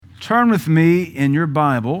turn with me in your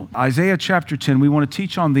Bible, Isaiah chapter 10. We want to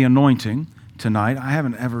teach on the anointing tonight. I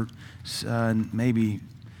haven't ever maybe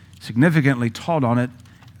significantly taught on it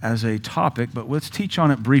as a topic, but let's teach on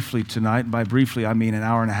it briefly tonight. And by briefly, I mean an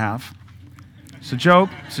hour and a half. It's a joke.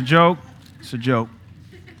 It's a joke. It's a joke.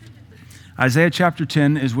 Isaiah chapter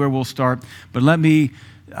 10 is where we'll start, but let me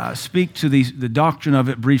speak to the doctrine of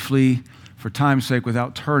it briefly for time's sake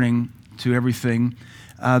without turning to everything.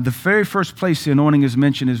 The very first place the anointing is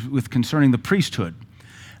mentioned is concerning the priesthood,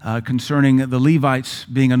 concerning the Levites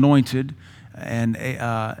being anointed and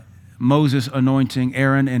Moses anointing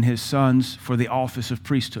Aaron and his sons for the office of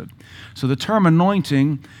priesthood. So the term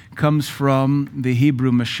anointing comes from the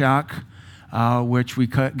Hebrew mashak, which we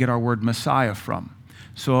get our word Messiah from.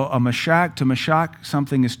 So a mashak, to mashak,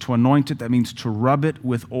 something is to anoint it. That means to rub it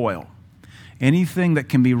with oil. Anything that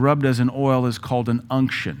can be rubbed as an oil is called an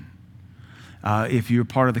unction. If you're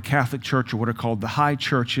part of the Catholic Church or what are called the high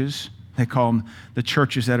churches, they call them the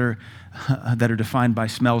churches that are defined by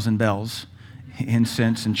smells and bells,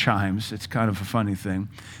 incense and chimes. It's kind of a funny thing.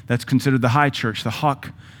 That's considered the high church, the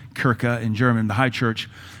Hochkirche in German, the high church.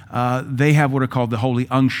 They have what are called the holy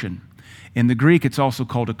unction. In the Greek, it's also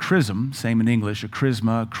called a chrism, same in English, a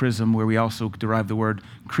chrisma, a chrism, where we also derive the word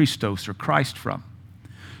Christos or Christ from.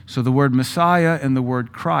 So the word Messiah and the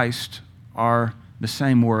word Christ are the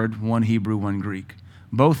same word, one Hebrew, one Greek.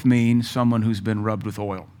 Both mean someone who's been rubbed with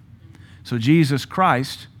oil. So Jesus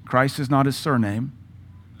Christ is not his surname.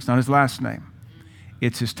 It's not his last name.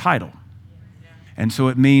 It's his title. And so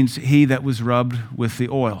it means he that was rubbed with the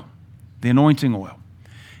oil, the anointing oil.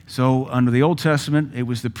 So under the Old Testament, it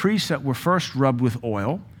was the priests that were first rubbed with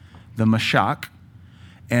oil, the mashak,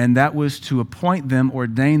 and that was to appoint them,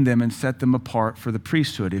 ordain them, and set them apart for the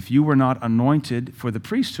priesthood. If you were not anointed for the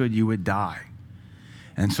priesthood, you would die.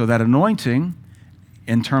 And so that anointing,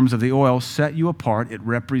 in terms of the oil, set you apart. It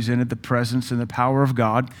represented the presence and the power of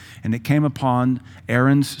God, and it came upon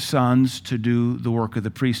Aaron's sons to do the work of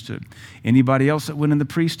the priesthood. Anybody else that went in the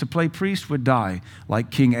priest to play priest would die.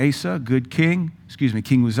 Like King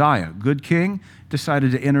King Uzziah, good king,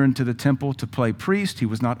 decided to enter into the temple to play priest. He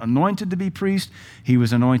was not anointed to be priest. He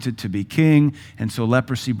was anointed to be king, and so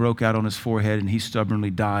leprosy broke out on his forehead, and he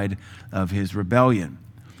stubbornly died of his rebellion.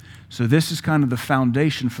 So this is kind of the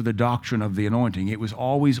foundation for the doctrine of the anointing. It was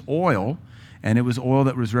always oil, and it was oil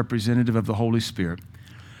that was representative of the Holy Spirit.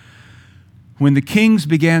 When the kings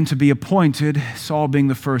began to be appointed, Saul being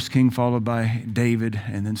the first king, followed by David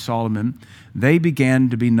and then Solomon, they began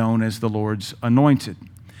to be known as the Lord's anointed.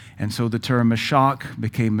 And so the term Mashak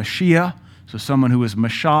became Mashiach. So someone who is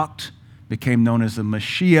Mashakt became known as the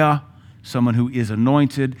Mashiach, someone who is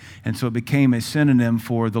anointed, and so it became a synonym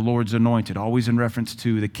for the Lord's anointed, always in reference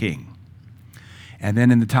to the king. And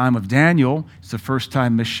then in the time of Daniel, it's the first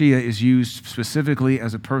time Mashiach is used specifically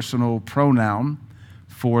as a personal pronoun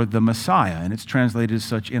for the Messiah, and it's translated as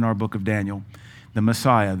such in our book of Daniel, the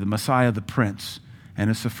Messiah, the Prince.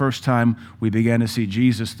 And it's the first time we began to see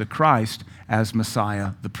Jesus, the Christ, as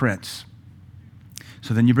Messiah, the Prince.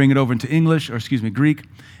 So then you bring it over into Greek,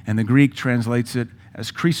 and the Greek translates it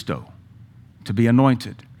as Christo, to be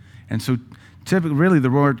anointed. And so typically, really,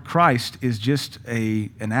 the word Christ is just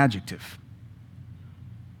an adjective.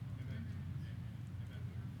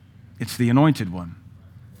 It's the anointed one.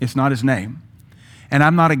 It's not his name. And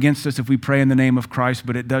I'm not against this if we pray in the name of Christ,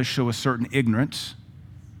 but it does show a certain ignorance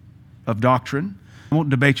of doctrine. I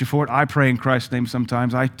won't debate you for it. I pray in Christ's name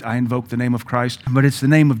sometimes. I invoke the name of Christ, but it's the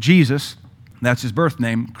name of Jesus. That's his birth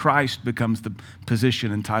name. Christ becomes the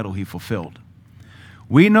position and title he fulfilled.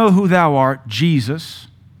 We know who thou art, Jesus,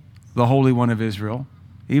 the Holy One of Israel.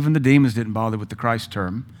 Even the demons didn't bother with the Christ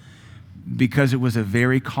term because it was a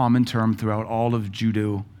very common term throughout all of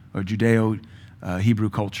Judeo-Hebrew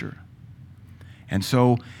culture. And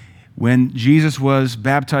so when Jesus was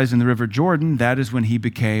baptized in the river Jordan, that is when he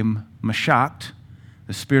became Mashakt.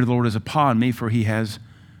 The Spirit of the Lord is upon me, for he has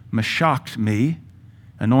Mashakt me,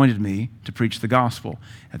 anointed me to preach the gospel.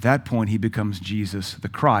 At that point, he becomes Jesus the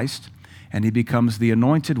Christ, and he becomes the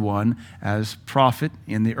anointed one as prophet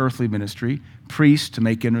in the earthly ministry, priest to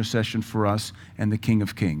make intercession for us, and the King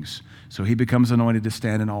of Kings. So he becomes anointed to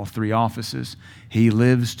stand in all three offices. He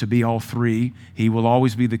lives to be all three. He will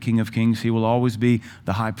always be the King of Kings. He will always be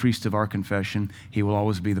the high priest of our confession. He will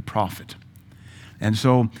always be the prophet. And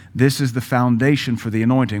so this is the foundation for the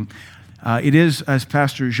anointing. It is, as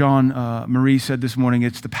Pastor Jean-Marie said this morning,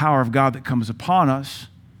 it's the power of God that comes upon us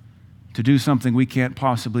to do something we can't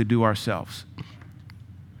possibly do ourselves.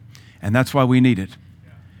 And that's why we need it.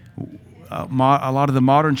 A lot of the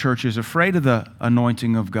modern church is afraid of the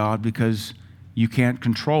anointing of God because you can't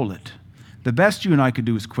control it. The best you and I could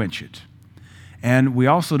do is quench it. And we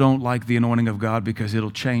also don't like the anointing of God because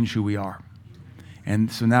it'll change who we are.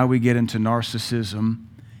 And so now we get into narcissism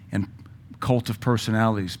and cult of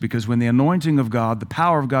personalities, because when the anointing of God, the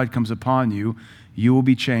power of God comes upon you, you will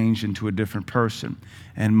be changed into a different person.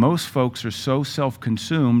 And most folks are so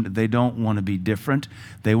self-consumed, they don't want to be different.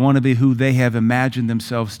 They want to be who they have imagined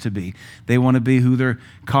themselves to be. They want to be who their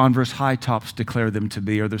Converse high tops declare them to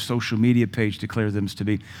be, or their social media page declares them to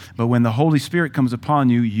be. But when the Holy Spirit comes upon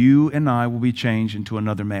you, you and I will be changed into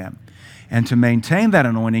another man. And to maintain that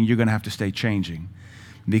anointing, you're going to have to stay changing,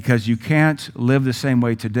 because you can't live the same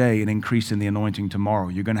way today and increase in the anointing tomorrow.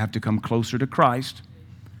 You're going to have to come closer to Christ.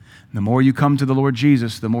 The more you come to the Lord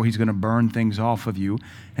Jesus, the more he's going to burn things off of you,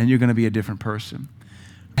 and you're going to be a different person.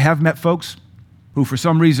 I have met folks who, for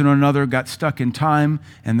some reason or another, got stuck in time,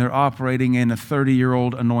 and they're operating in a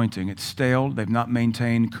 30-year-old anointing. It's stale. They've not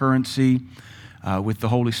maintained currency with the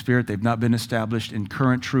Holy Spirit. They've not been established in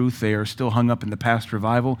current truth. They are still hung up in the past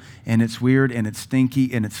revival, and it's weird, and it's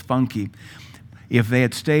stinky, and it's funky. If they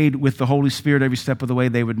had stayed with the Holy Spirit every step of the way,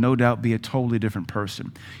 they would no doubt be a totally different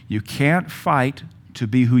person. You can't fight to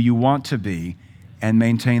be who you want to be and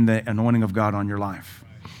maintain the anointing of God on your life.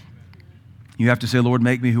 You have to say, Lord,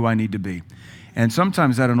 make me who I need to be. And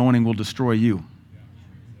sometimes that anointing will destroy you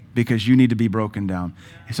because you need to be broken down.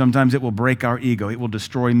 Sometimes it will break our ego. It will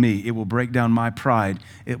destroy me. It will break down my pride.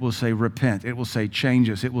 It will say, repent. It will say, change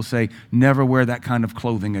us. It will say, never wear that kind of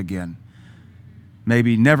clothing again.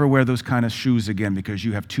 Maybe never wear those kind of shoes again because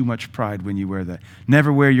you have too much pride when you wear that.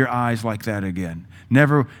 Never wear your eyes like that again.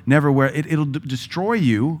 Never wear it. It'll destroy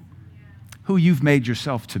you, who you've made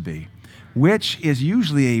yourself to be, which is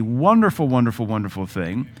usually a wonderful, wonderful, wonderful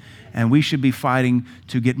thing. And we should be fighting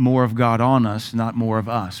to get more of God on us, not more of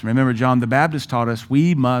us. Remember, John the Baptist taught us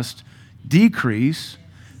we must decrease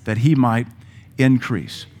that he might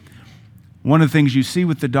increase. One of the things you see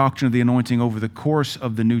with the doctrine of the anointing over the course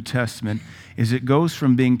of the New Testament is it goes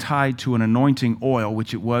from being tied to an anointing oil,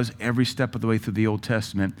 which it was every step of the way through the Old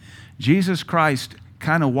Testament. Jesus Christ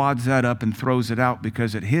kind of wads that up and throws it out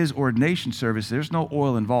because at his ordination service, there's no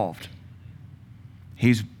oil involved.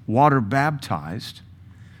 He's water baptized,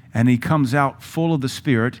 and he comes out full of the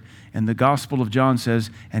Spirit, and the Gospel of John says,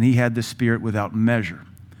 and he had the Spirit without measure.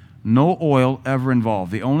 No oil ever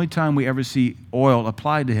involved. The only time we ever see oil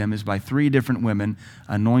applied to him is by 3 different women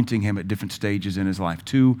anointing him at different stages in his life.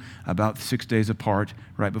 2 about 6 days apart,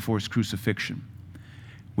 right before his crucifixion.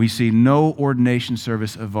 We see no ordination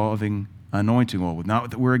service involving anointing oil.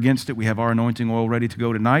 Not that we're against it. We have our anointing oil ready to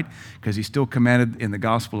go tonight because he still commanded in the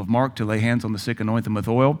Gospel of Mark to lay hands on the sick, anoint them with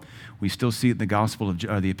oil. We still see it in the Gospel of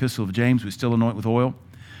the Epistle of James. We still anoint with oil.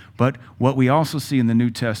 But what we also see in the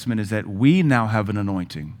New Testament is that we now have an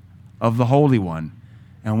anointing of the Holy One,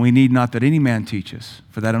 and we need not that any man teach us.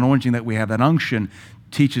 For that anointing that we have, that unction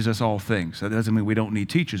teaches us all things. That doesn't mean we don't need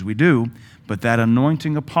teachers. We do, but that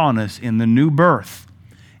anointing upon us in the new birth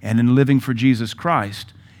and in living for Jesus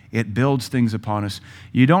Christ, it builds things upon us.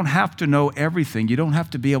 You don't have to know everything. You don't have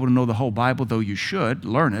to be able to know the whole Bible, though you should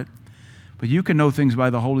learn it. But you can know things by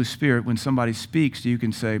the Holy Spirit. When somebody speaks, you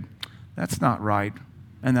can say, that's not right,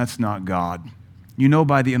 and that's not God. You know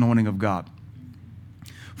by the anointing of God.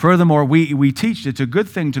 Furthermore, we teach it's a good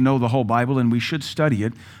thing to know the whole Bible, and we should study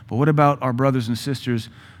it. But what about our brothers and sisters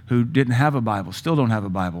who didn't have a Bible, still don't have a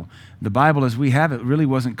Bible? The Bible as we have it really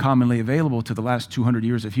wasn't commonly available to the last 200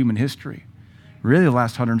 years of human history, really the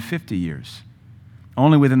last 150 years.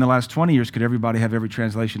 Only within the last 20 years could everybody have every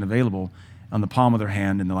translation available on the palm of their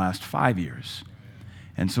hand in the last 5 years.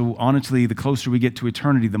 And so honestly, the closer we get to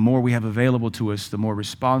eternity, the more we have available to us, the more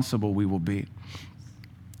responsible we will be.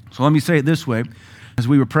 So let me say it this way. As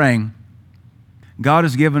we were praying, God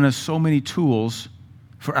has given us so many tools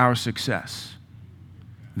for our success.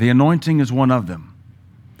 The anointing is one of them.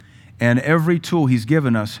 And every tool he's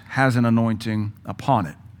given us has an anointing upon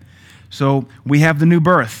it. So we have the new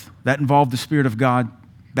birth. That involved the Spirit of God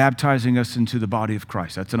baptizing us into the body of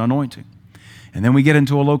Christ. That's an anointing. And then we get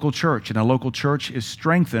into a local church, and a local church is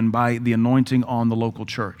strengthened by the anointing on the local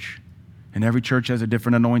church. And every church has a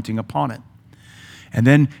different anointing upon it. And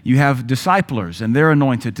then you have disciplers, and they're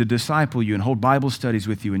anointed to disciple you and hold Bible studies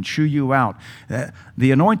with you and chew you out.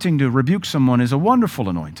 The anointing to rebuke someone is a wonderful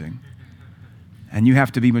anointing, and you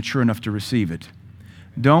have to be mature enough to receive it.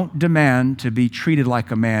 Don't demand to be treated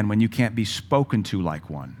like a man when you can't be spoken to like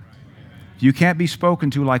one. If you can't be spoken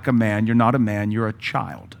to like a man, you're not a man, you're a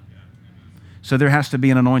child. So there has to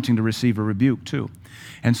be an anointing to receive a rebuke too.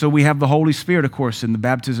 And so we have the Holy Spirit, of course, in the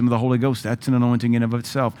baptism of the Holy Ghost. That's an anointing in and of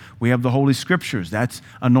itself. We have the Holy Scriptures. That's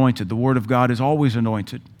anointed. The Word of God is always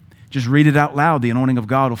anointed. Just read it out loud. The anointing of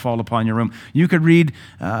God will fall upon your room. You could read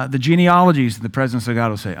the genealogies. The presence of God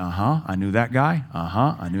will say, I knew that guy.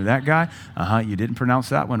 I knew that guy. You didn't pronounce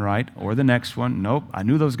that one right. Or the next one. Nope, I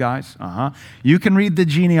knew those guys. You can read the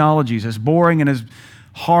genealogies, as boring and as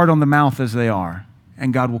hard on the mouth as they are,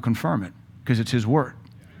 and God will confirm it because it's His word.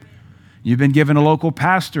 You've been given a local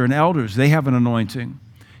pastor and elders. They have an anointing.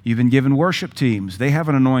 You've been given worship teams. They have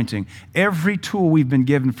an anointing. Every tool we've been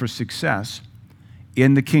given for success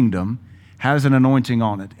in the kingdom has an anointing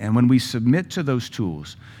on it. And when we submit to those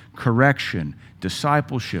tools, correction,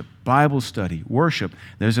 discipleship, Bible study, worship,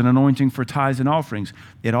 there's an anointing for tithes and offerings.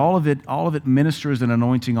 All of it ministers an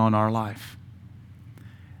anointing on our life.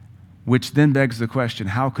 Which then begs the question,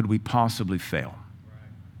 how could we possibly fail?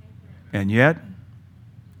 And yet,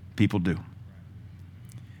 people do.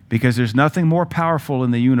 Because there's nothing more powerful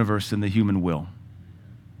in the universe than the human will.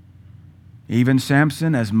 Even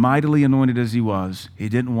Samson, as mightily anointed as he was, he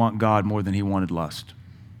didn't want God more than he wanted lust.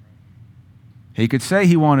 He could say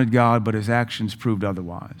he wanted God, but his actions proved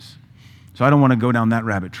otherwise. So I don't want to go down that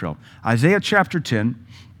rabbit trail. Isaiah chapter 10,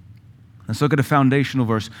 let's look at a foundational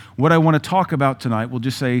verse. What I want to talk about tonight, we'll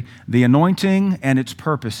just say the anointing and its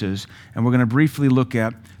purposes, and we're going to briefly look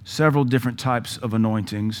at several different types of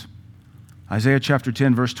anointings. Isaiah chapter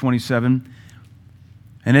 10, verse 27,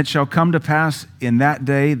 and it shall come to pass in that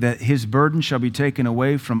day that his burden shall be taken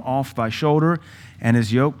away from off thy shoulder, and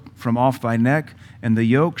his yoke from off thy neck, and the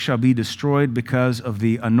yoke shall be destroyed because of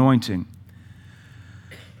the anointing.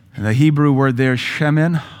 And the Hebrew word there,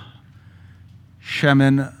 shemen,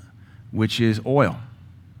 which is oil,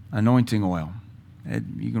 anointing oil.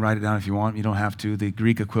 You can write it down if you want. You don't have to. The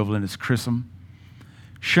Greek equivalent is chrism.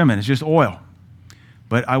 Shemen is just oil.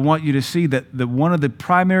 But I want you to see that one of the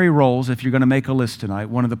primary roles, if you're going to make a list tonight,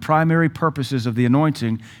 one of the primary purposes of the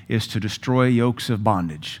anointing is to destroy yokes of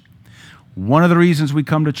bondage. One of the reasons we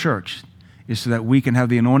come to church is so that we can have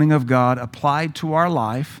the anointing of God applied to our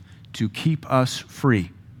life to keep us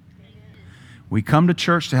free. We come to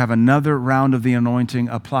church to have another round of the anointing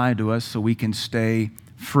applied to us so we can stay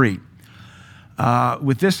free.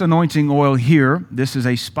 With this anointing oil here, this is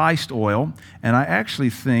a spiced oil, and I actually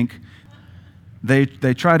think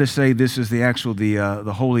They try to say this is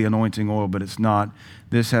the holy anointing oil, but it's not.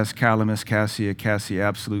 This has calamus, cassia,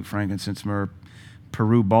 absolute, frankincense, myrrh,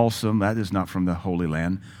 Peru balsam. That is not from the Holy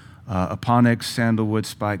Land. Onyx, sandalwood,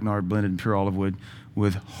 spikenard, blended in pure olive wood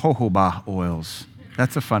with jojoba oils.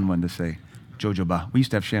 That's a fun one to say. Jojoba. We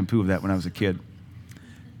used to have shampoo of that when I was a kid.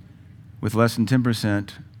 With less than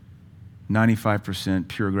 10%, 95%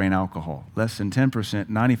 pure grain alcohol. Less than 10%,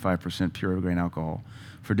 95% pure grain alcohol.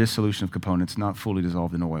 For dissolution of components not fully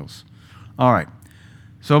dissolved in oils. All right.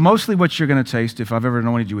 So mostly what you're going to taste, if I've ever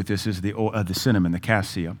anointed you with this, is the cinnamon, the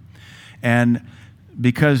cassia. And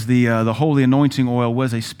because the holy anointing oil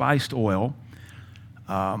was a spiced oil,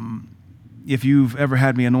 if you've ever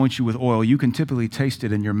had me anoint you with oil, you can typically taste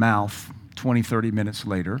it in your mouth 20, 30 minutes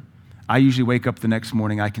later. I usually wake up the next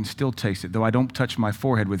morning, I can still taste it. Though I don't touch my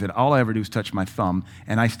forehead with it, all I ever do is touch my thumb,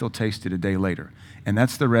 and I still taste it a day later. And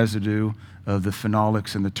that's the residue of the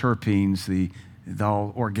phenolics and the terpenes, the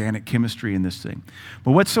all organic chemistry in this thing.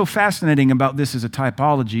 But what's so fascinating about this as a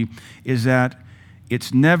typology is that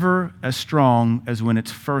it's never as strong as when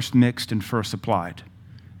it's first mixed and first applied.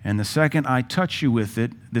 And the second I touch you with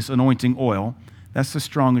it, this anointing oil, that's the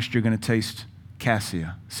strongest you're going to taste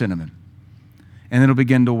cassia, cinnamon. And it'll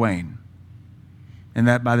begin to wane. And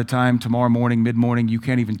that by the time tomorrow morning, mid-morning, you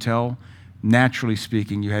can't even tell, naturally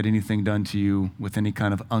speaking, you had anything done to you with any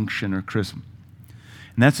kind of unction or chrism.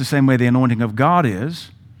 And that's the same way the anointing of God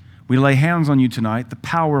is. We lay hands on you tonight, the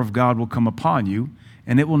power of God will come upon you,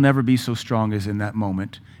 and it will never be so strong as in that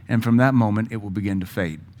moment. And from that moment, it will begin to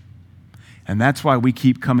fade. And that's why we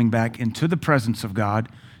keep coming back into the presence of God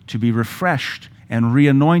to be refreshed and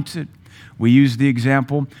re-anointed. We use the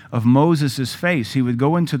example of Moses' face. He would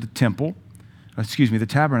go into the the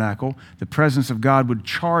tabernacle. The presence of God would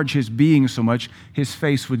charge his being so much, his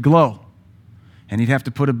face would glow. And he'd have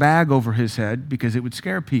to put a bag over his head because it would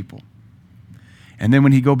scare people. And then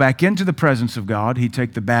when he'd go back into the presence of God, he'd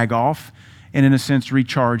take the bag off and, in a sense,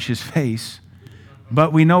 recharge his face.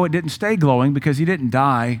 But we know it didn't stay glowing because he didn't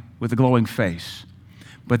die with a glowing face.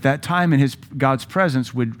 But that time in God's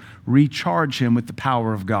presence would recharge him with the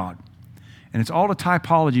power of God. And it's all a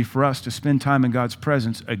typology for us to spend time in God's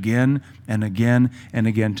presence again and again and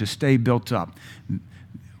again to stay built up.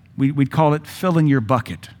 We'd call it filling your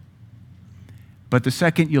bucket. But the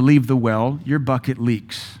second you leave the well, your bucket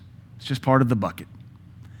leaks. It's just part of the bucket.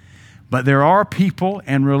 But there are people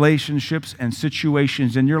and relationships and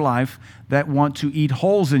situations in your life that want to eat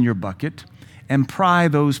holes in your bucket and pry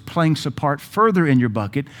those planks apart further in your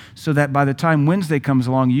bucket so that by the time Wednesday comes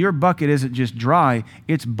along, your bucket isn't just dry,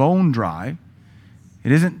 it's bone dry.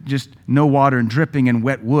 It isn't just no water and dripping and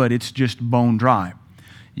wet wood, it's just bone dry.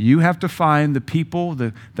 You have to find the people,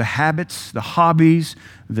 the habits, the hobbies,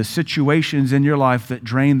 the situations in your life that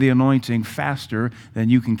drain the anointing faster than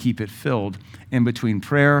you can keep it filled in between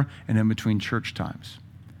prayer and in between church times.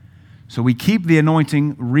 So we keep the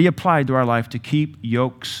anointing reapplied to our life to keep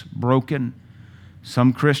yokes broken.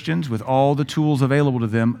 Some Christians, with all the tools available to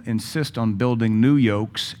them, insist on building new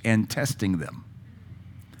yokes and testing them.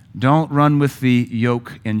 Don't run with the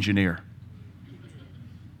yoke engineer.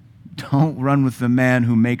 Don't run with the man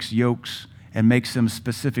who makes yokes and makes them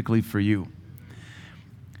specifically for you.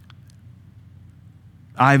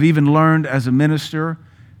 I've even learned as a minister,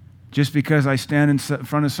 just because I stand in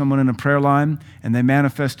front of someone in a prayer line and they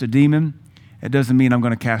manifest a demon, it doesn't mean I'm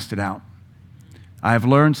going to cast it out. I've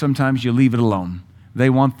learned sometimes you leave it alone. They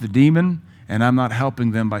want the demon, and I'm not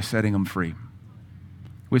helping them by setting them free.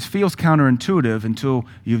 Which feels counterintuitive until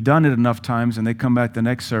you've done it enough times and they come back the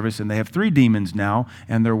next service and they have 3 demons now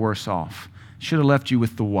and they're worse off. Should have left you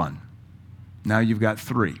with the 1. Now you've got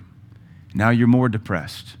 3. Now you're more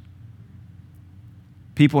depressed.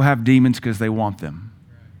 People have demons because they want them.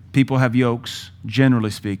 People have yokes,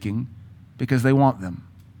 generally speaking, because they want them.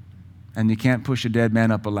 And you can't push a dead man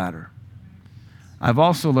up a ladder. I've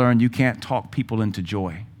also learned you can't talk people into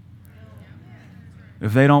joy.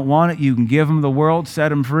 If they don't want it, you can give them the world, set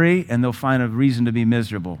them free, and they'll find a reason to be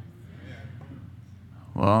miserable.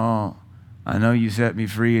 Well, I know you set me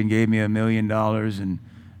free and gave me $1 million, and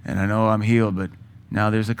I know I'm healed, but now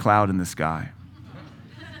there's a cloud in the sky.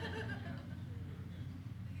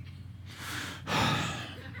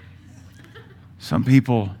 Some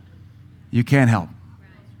people, you can't help.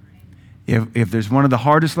 If there's one of the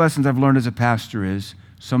hardest lessons I've learned as a pastor is,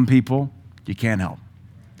 some people you can't help,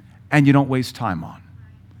 and you don't waste time on.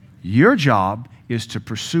 Your job is to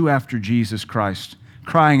pursue after Jesus Christ,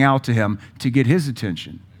 crying out to him to get his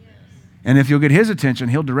attention. And if you'll get his attention,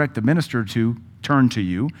 he'll direct the minister to turn to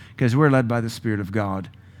you because we're led by the Spirit of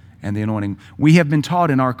God and the anointing. We have been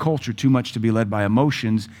taught in our culture too much to be led by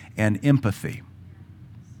emotions and empathy.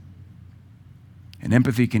 And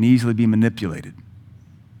empathy can easily be manipulated.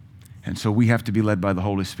 And so we have to be led by the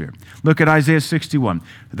Holy Spirit. Look at Isaiah 61.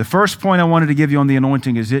 The first point I wanted to give you on the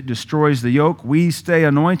anointing is it destroys the yoke. We stay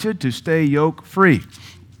anointed to stay yoke free.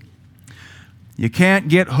 You can't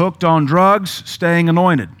get hooked on drugs staying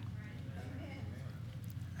anointed.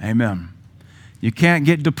 Amen. You can't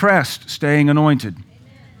get depressed staying anointed.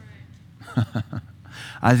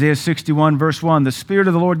 Isaiah 61 verse 1, the Spirit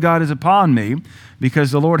of the Lord God is upon me because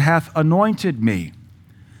the Lord hath anointed me.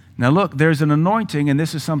 Now look, there's an anointing, and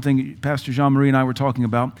this is something Pastor Jean-Marie and I were talking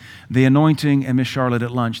about, the anointing and Miss Charlotte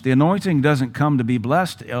at lunch. The anointing doesn't come to be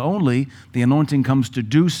blessed only, the anointing comes to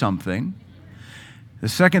do something. The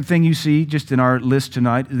second thing you see just in our list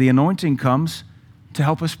tonight, the anointing comes to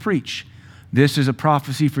help us preach. This is a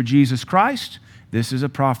prophecy for Jesus Christ. This is a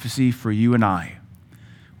prophecy for you and I.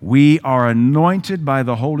 We are anointed by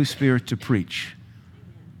the Holy Spirit to preach.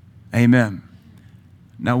 Amen.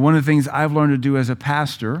 Now, one of the things I've learned to do as a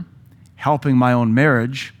pastor, helping my own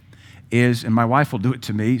marriage, is, and my wife will do it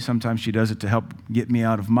to me, sometimes she does it to help get me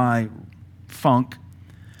out of my funk.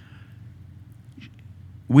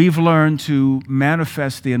 We've learned to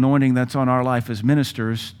manifest the anointing that's on our life as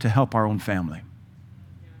ministers to help our own family.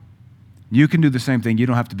 You can do the same thing. You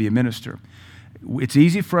don't have to be a minister. It's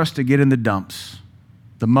easy for us to get in the dumps,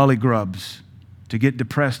 the mully grubs, to get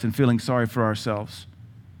depressed and feeling sorry for ourselves.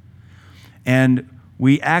 And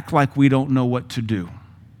we act like we don't know what to do.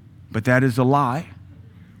 But that is a lie.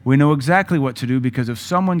 We know exactly what to do because if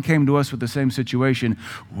someone came to us with the same situation,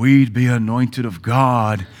 we'd be anointed of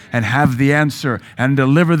God and have the answer and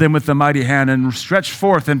deliver them with the mighty hand and stretch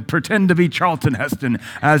forth and pretend to be Charlton Heston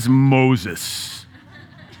as Moses.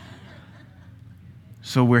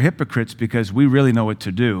 So we're hypocrites because we really know what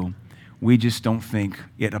to do. We just don't think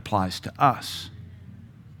it applies to us.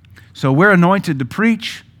 So we're anointed to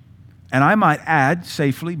preach, and I might add,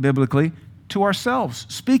 safely, biblically, to ourselves,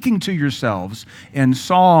 speaking to yourselves in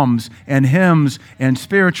psalms and hymns and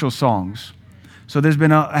spiritual songs. So there's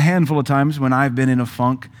been a handful of times when I've been in a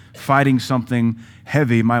funk, fighting something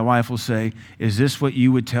heavy. My wife will say, is this what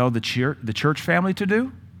you would tell the church family to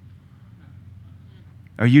do?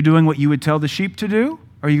 Are you doing what you would tell the sheep to do?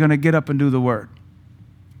 Or are you going to get up and do the word?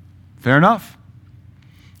 Fair enough.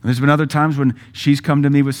 And there's been other times when she's come to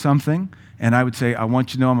me with something, and I would say, I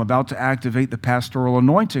want you to know I'm about to activate the pastoral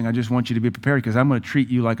anointing. I just want you to be prepared because I'm going to treat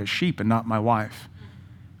you like a sheep and not my wife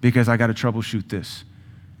because I got to troubleshoot this.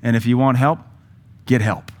 And if you want help, get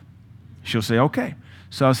help. She'll say, okay.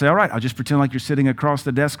 So I'll say, all right, I'll just pretend like you're sitting across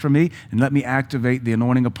the desk from me and let me activate the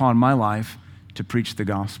anointing upon my life to preach the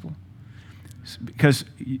gospel. Because,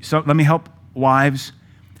 so let me help wives.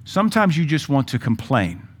 Sometimes you just want to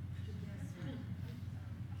complain.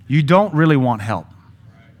 You don't really want help.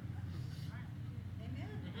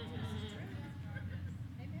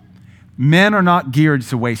 Men are not geared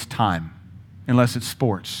to waste time unless it's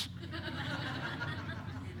sports.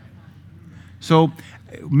 So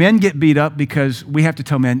men get beat up because we have to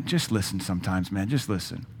tell men, just listen sometimes, man, just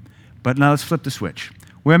listen. But now let's flip the switch.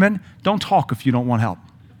 Women, don't talk if you don't want help.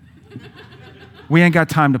 We ain't got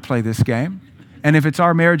time to play this game. And if it's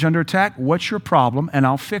our marriage under attack, what's your problem? And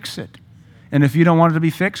I'll fix it. And if you don't want it to be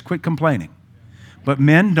fixed, quit complaining. But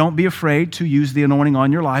men, don't be afraid to use the anointing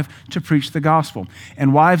on your life to preach the gospel.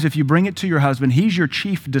 And wives, if you bring it to your husband, he's your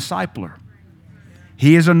chief discipler.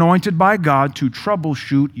 He is anointed by God to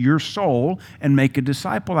troubleshoot your soul and make a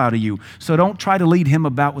disciple out of you. So don't try to lead him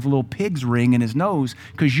about with a little pig's ring in his nose,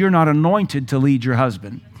 because you're not anointed to lead your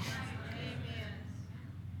husband.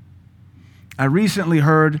 I recently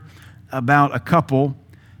heard about a couple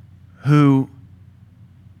who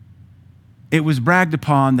it was bragged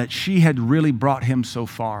upon that she had really brought him so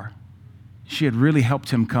far. She had really helped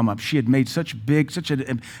him come up. She had made such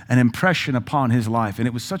an impression upon his life. And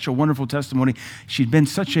it was such a wonderful testimony. She'd been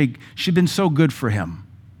so good for him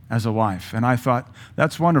as a wife. And I thought,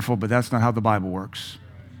 that's wonderful, but that's not how the Bible works.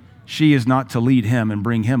 She is not to lead him and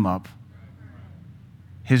bring him up.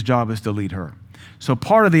 His job is to lead her. So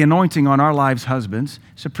part of the anointing on our lives, husbands,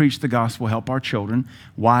 is to preach the gospel, help our children.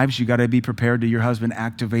 Wives, you got to be prepared to your husband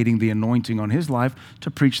activating the anointing on his life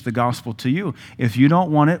to preach the gospel to you. If you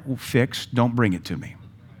don't want it fixed, don't bring it to me.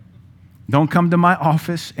 Don't come to my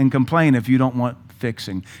office and complain if you don't want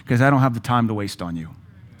fixing, because I don't have the time to waste on you.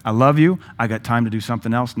 I love you. I got time to do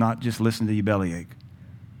something else, not just listen to you bellyache.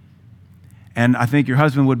 And I think your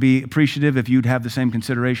husband would be appreciative if you'd have the same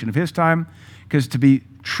consideration of his time, because to be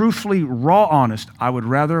truthfully, raw honest, I would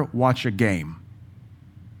rather watch a game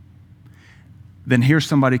than hear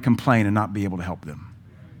somebody complain and not be able to help them.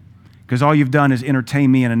 Because all you've done is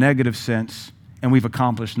entertain me in a negative sense, and we've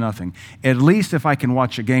accomplished nothing. At least if I can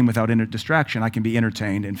watch a game without distraction, I can be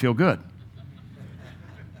entertained and feel good.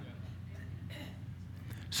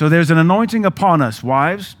 So there's an anointing upon us,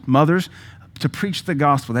 wives, mothers, to preach the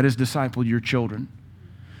gospel, that is, disciple your children.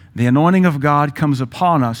 The anointing of God comes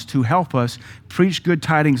upon us to help us preach good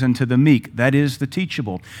tidings unto the meek, that is, the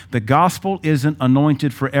teachable. The gospel isn't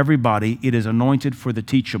anointed for everybody, it is anointed for the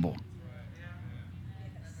teachable.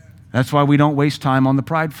 That's why we don't waste time on the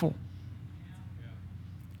prideful.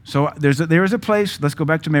 So there is a place, let's go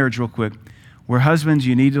back to marriage real quick, where husbands,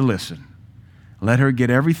 you need to listen. Let her get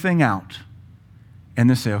everything out, and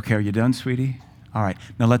then say, okay, are you done, sweetie? All right,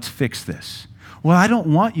 now let's fix this. Well, I don't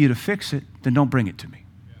want you to fix it, then don't bring it to me.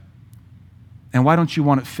 And why don't you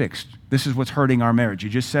want it fixed? This is what's hurting our marriage. You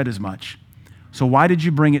just said as much. So why did you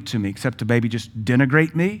bring it to me? Except to maybe just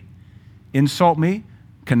denigrate me, insult me,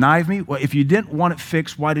 connive me? Well, if you didn't want it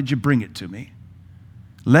fixed, why did you bring it to me?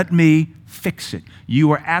 Let me fix it.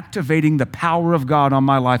 You are activating the power of God on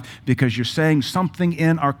my life because you're saying something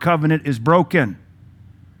in our covenant is broken.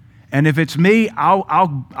 And if it's me,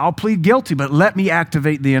 I'll plead guilty, but let me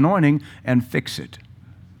activate the anointing and fix it.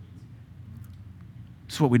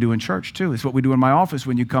 It's what we do in church too. It's what we do in my office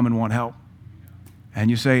when you come and want help. And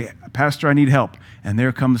you say, Pastor, I need help. And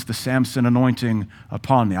there comes the Samson anointing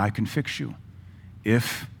upon me. I can fix you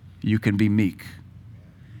if you can be meek.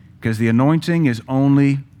 Because the anointing is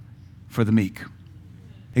only for the meek.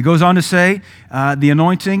 It goes on to say, the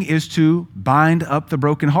anointing is to bind up the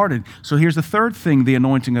brokenhearted. So here's the third thing the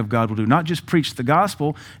anointing of God will do. Not just preach the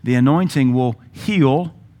gospel, the anointing will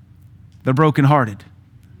heal the brokenhearted.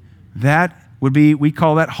 That would be, we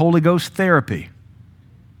call that Holy Ghost therapy.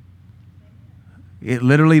 It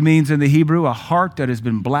literally means in the Hebrew, a heart that has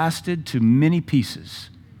been blasted to many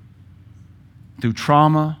pieces through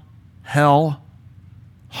trauma, hell,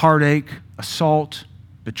 heartache, assault,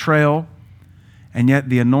 betrayal. And yet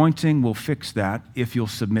the anointing will fix that if you'll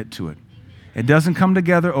submit to it. It doesn't come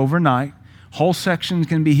together overnight. Whole sections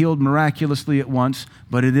can be healed miraculously at once,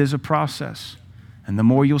 but it is a process. And the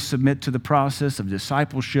more you'll submit to the process of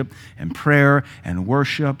discipleship and prayer and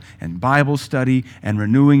worship and Bible study and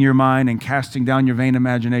renewing your mind and casting down your vain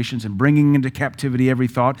imaginations and bringing into captivity every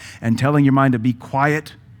thought and telling your mind to be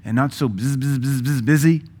quiet and not so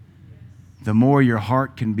busy, the more your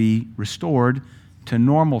heart can be restored to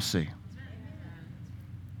normalcy.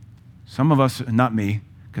 Some of us, not me,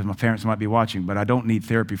 because my parents might be watching, but I don't need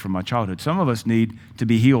therapy from my childhood. Some of us need to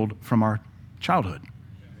be healed from our childhood.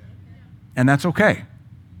 And that's okay.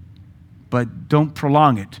 But don't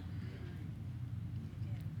prolong it.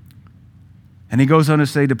 And he goes on to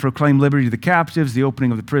say, to proclaim liberty to the captives, the opening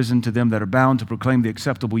of the prison to them that are bound, to proclaim the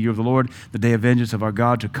acceptable year of the Lord, the day of vengeance of our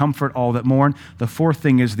God, to comfort all that mourn. The fourth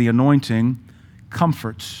thing is the anointing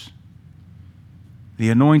comforts. The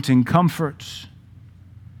anointing comforts.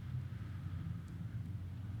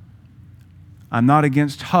 I'm not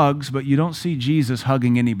against hugs, but you don't see Jesus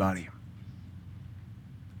hugging anybody.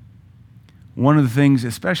 One of the things,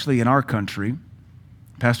 especially in our country,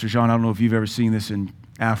 Pastor John, I don't know if you've ever seen this in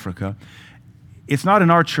Africa, it's not in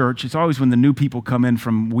our church. It's always when the new people come in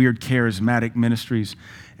from weird charismatic ministries,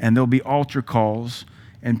 and there'll be altar calls,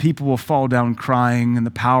 and people will fall down crying, and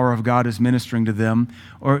the power of God is ministering to them.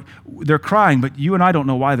 Or they're crying, but you and I don't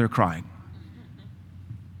know why they're crying.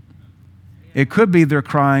 It could be they're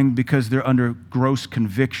crying because they're under gross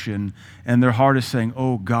conviction, and their heart is saying,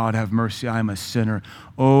 oh God, have mercy, I am a sinner.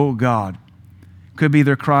 Oh God. Could be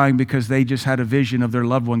they're crying because they just had a vision of their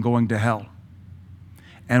loved one going to hell.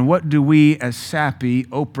 And what do we as sappy,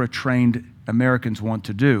 Oprah-trained Americans want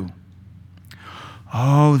to do?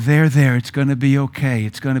 Oh, they're there. It's going to be okay.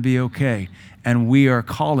 It's going to be okay. And we are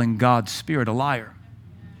calling God's Spirit a liar.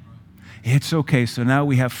 It's okay. So now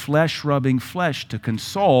we have flesh rubbing flesh to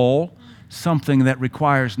console something that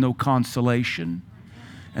requires no consolation.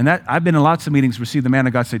 And that I've been in lots of meetings where see the man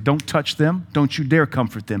of God say, don't touch them. Don't you dare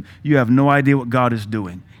comfort them. You have no idea what God is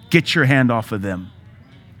doing. Get your hand off of them.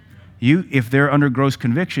 If they're under gross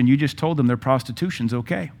conviction, you just told them their prostitution's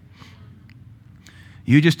okay.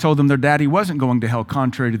 You just told them their daddy wasn't going to hell,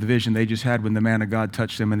 contrary to the vision they just had when the man of God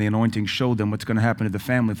touched them and the anointing showed them what's going to happen to the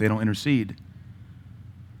family if they don't intercede.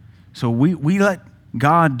 So we let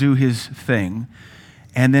God do his thing,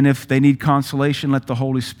 and then if they need consolation, let the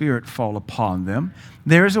Holy Spirit fall upon them.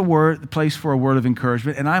 There's a place for a word of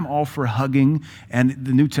encouragement, and I'm all for hugging, and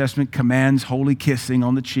the New Testament commands holy kissing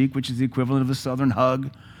on the cheek, which is the equivalent of a southern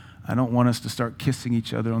hug. I don't want us to start kissing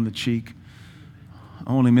each other on the cheek.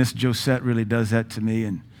 Only Miss Josette really does that to me,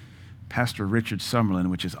 and Pastor Richard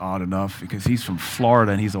Summerlin, which is odd enough because he's from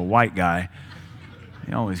Florida and he's a white guy.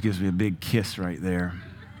 He always gives me a big kiss right there.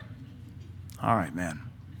 All right, man.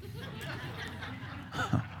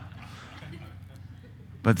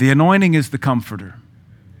 But the anointing is the comforter.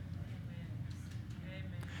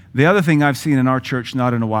 The other thing I've seen in our church,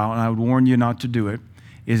 not in a while, and I would warn you not to do it,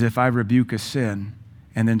 is if I rebuke a sin,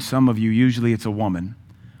 and then some of you, usually it's a woman,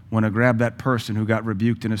 want to grab that person who got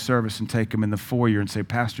rebuked in a service and take them in the foyer and say,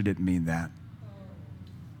 Pastor didn't mean that.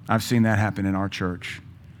 I've seen that happen in our church.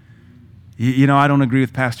 You know, I don't agree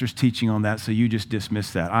with Pastor's teaching on that, so you just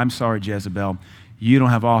dismiss that. I'm sorry, Jezebel. You don't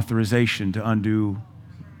have authorization to undo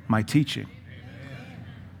my teaching.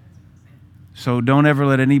 So don't ever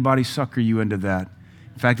let anybody sucker you into that.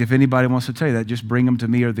 In fact, if anybody wants to tell you that, just bring them to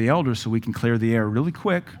me or the elders so we can clear the air really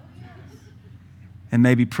quick and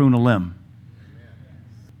maybe prune a limb.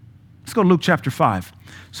 Let's go to Luke chapter 5.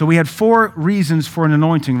 So we had 4 reasons for an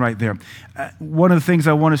anointing right there. One of the things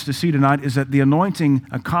I want us to see tonight is that the anointing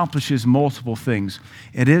accomplishes multiple things.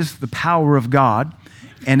 It is the power of God,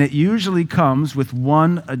 and it usually comes with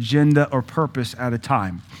one agenda or purpose at a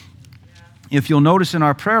time. If you'll notice in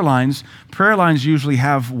our prayer lines usually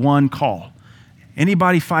have one call.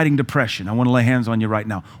 Anybody fighting depression, I want to lay hands on you right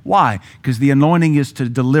now. Why? Because the anointing is to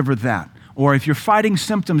deliver that. Or if you're fighting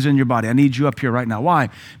symptoms in your body, I need you up here right now. Why?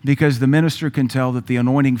 Because the minister can tell that the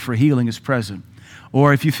anointing for healing is present.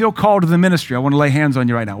 Or if you feel called to the ministry, I want to lay hands on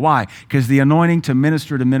you right now. Why? Because the anointing to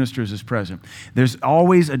minister to ministers is present. There's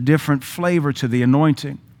always a different flavor to the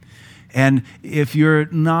anointing. And if you're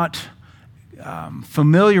not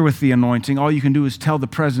familiar with the anointing, all you can do is tell the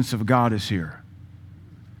presence of God is here.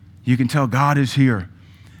 You can tell God is here.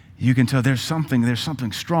 You can tell there's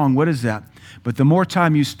something strong. What is that? But the more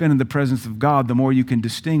time you spend in the presence of God, the more you can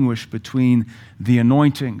distinguish between the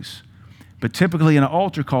anointings. But typically in an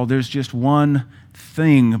altar call, there's just one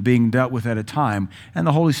thing being dealt with at a time, and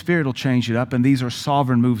the Holy Spirit will change it up, and these are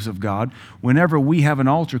sovereign moves of God. Whenever we have an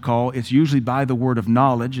altar call, it's usually by the word of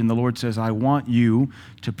knowledge, and the Lord says, I want you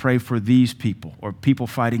to pray for these people, or people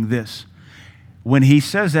fighting this. When he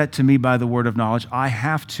says that to me by the word of knowledge, I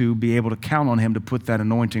have to be able to count on him to put that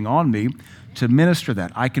anointing on me to minister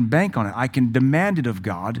that. I can bank on it. I can demand it of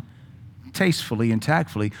God tastefully and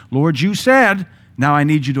tactfully. Lord, you said, now I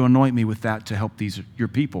need you to anoint me with that to help your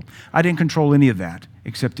people. I didn't control any of that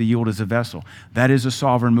except to yield as a vessel. That is a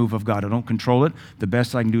sovereign move of God. I don't control it. The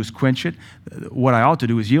best I can do is quench it. What I ought to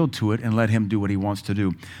do is yield to it and let him do what he wants to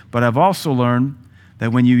do. But I've also learned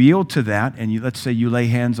that when you yield to that, and let's say you lay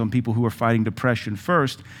hands on people who are fighting depression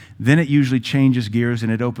first, then it usually changes gears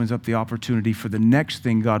and it opens up the opportunity for the next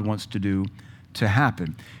thing God wants to do to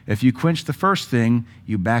happen. If you quench the first thing,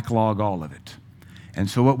 you backlog all of it. And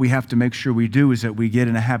so what we have to make sure we do is that we get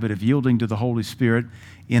in a habit of yielding to the Holy Spirit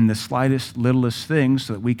in the slightest, littlest things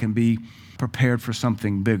so that we can be prepared for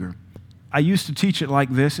something bigger. I used to teach it like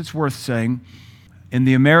this. It's worth saying. In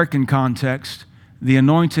the American context, the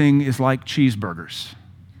anointing is like cheeseburgers.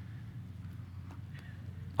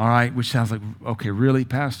 All right, which sounds like, okay, really,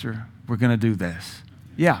 Pastor? We're going to do this.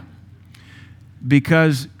 Yeah,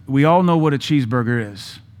 because we all know what a cheeseburger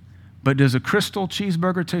is. But does a Crystal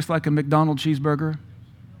cheeseburger taste like a McDonald's cheeseburger?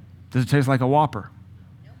 Does it taste like a Whopper?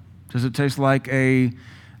 Does it taste like a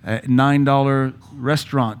 $9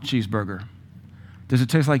 restaurant cheeseburger? Does it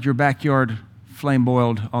taste like your backyard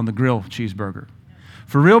flame-boiled on the grill cheeseburger?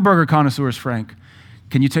 For real burger connoisseurs, Frank,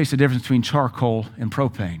 can you taste the difference between charcoal and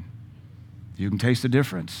propane? You can taste the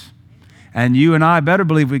difference. And you and I better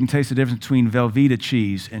believe we can taste the difference between Velveeta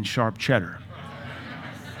cheese and sharp cheddar.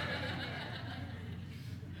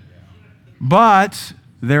 But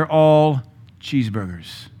they're all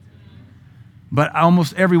cheeseburgers. But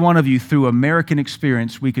almost every one of you, through American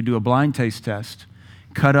experience, we could do a blind taste test,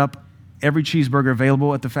 cut up every cheeseburger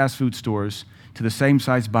available at the fast food stores to the same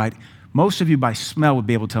size bite. Most of you, by smell, would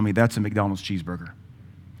be able to tell me that's a McDonald's cheeseburger.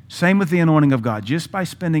 Same with the anointing of God. Just by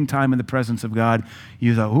spending time in the presence of God,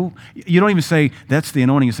 you go, ooh. You don't even say, that's the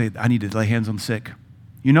anointing. You say, I need to lay hands on the sick.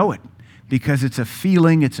 You know it because it's a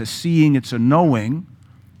feeling, it's a seeing, it's a knowing.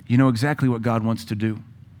 You know exactly what God wants to do.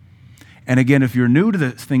 And again, if you're new to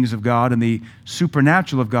the things of God and the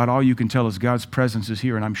supernatural of God, all you can tell is God's presence is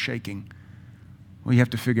here and I'm shaking. Well, you have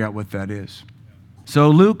to figure out what that is. So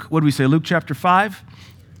Luke, what do we say? Luke chapter 5.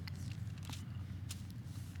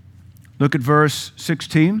 Look at verse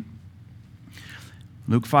 16.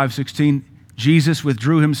 Luke 5:16. Jesus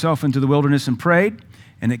withdrew himself into the wilderness and prayed,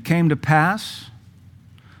 and it came to pass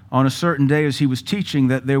on a certain day as he was teaching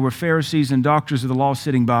that there were Pharisees and doctors of the law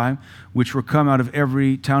sitting by, which were come out of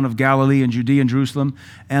every town of Galilee and Judea and Jerusalem,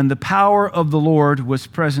 and the power of the Lord was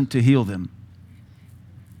present to heal them.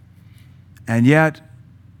 And yet,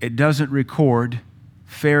 it doesn't record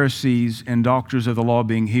Pharisees and doctors of the law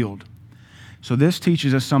being healed. So this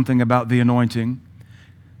teaches us something about the anointing.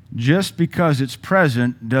 Just because it's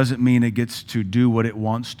present doesn't mean it gets to do what it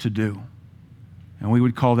wants to do. And we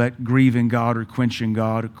would call that grieving God or quenching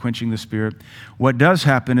the Spirit. What does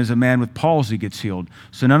happen is a man with palsy gets healed.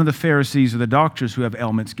 So none of the Pharisees or the doctors who have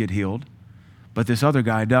ailments get healed, but this other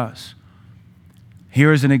guy does.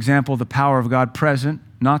 Here is an example of the power of God present,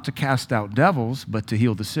 not to cast out devils, but to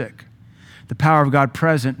heal the sick. The power of God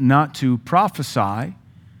present, not to prophesy,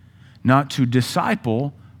 not to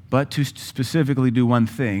disciple, but to specifically do one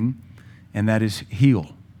thing, and that is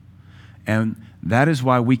heal. And that is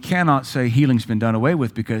why we cannot say healing's been done away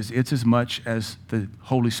with, because it's as much as the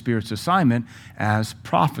Holy Spirit's assignment as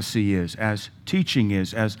prophecy is, as teaching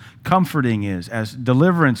is, as comforting is, as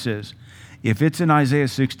deliverance is. If it's in Isaiah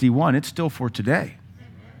 61, it's still for today.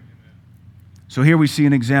 So here we see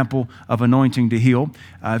an example of anointing to heal.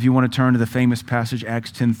 If you want to turn to the famous passage,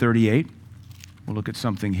 Acts 10:38, we'll look at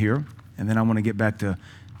something here. And then I want to get back to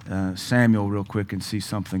Samuel real quick and see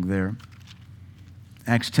something there.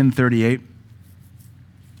 Acts 10:38.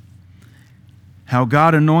 How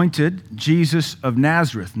God anointed Jesus of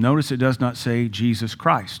Nazareth. Notice it does not say Jesus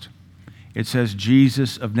Christ. It says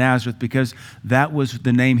Jesus of Nazareth because that was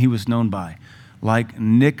the name he was known by. Like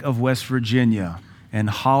Nick of West Virginia and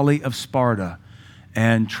Holly of Sparta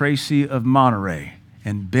and Tracy of Monterey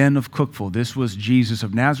and Ben of Cookville. This was Jesus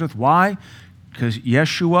of Nazareth. Why? Because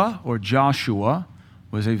Yeshua or Joshua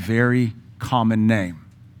was a very common name.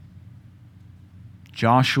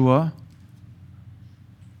 Joshua,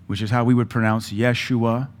 which is how we would pronounce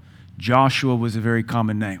Yeshua. Joshua was a very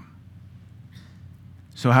common name.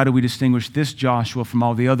 So how do we distinguish this Joshua from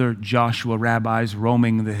all the other Joshua rabbis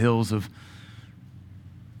roaming the hills of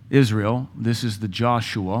Israel? This is the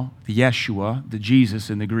Joshua, the Yeshua, the Jesus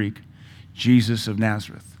in the Greek, Jesus of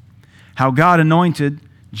Nazareth. How God anointed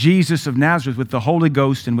Jesus of Nazareth with the Holy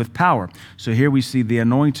Ghost and with power. So here we see the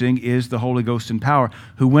anointing is the Holy Ghost and power,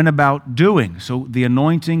 who went about doing. So the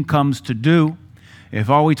anointing comes to do. If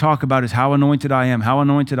all we talk about is how anointed I am, how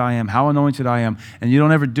anointed I am, how anointed I am, and you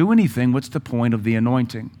don't ever do anything, what's the point of the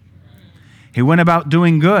anointing? He went about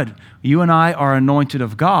doing good. You and I are anointed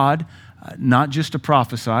of God, not just to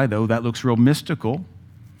prophesy, though that looks real mystical.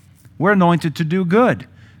 We're anointed to do good.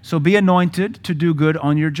 So be anointed to do good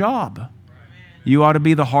on your job. You ought to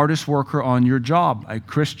be the hardest worker on your job. A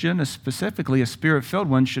Christian, specifically a Spirit-filled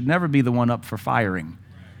one, should never be the one up for firing.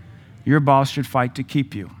 Your boss should fight to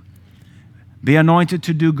keep you. Be anointed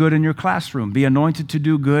to do good in your classroom. Be anointed to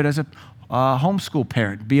do good as homeschool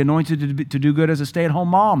parent. Be anointed to do good as a stay-at-home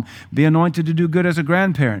mom. Be anointed to do good as a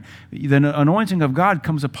grandparent. The anointing of God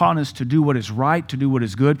comes upon us to do what is right, to do what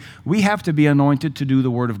is good. We have to be anointed to do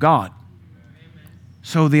the Word of God.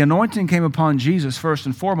 So the anointing came upon Jesus first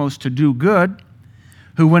and foremost to do good,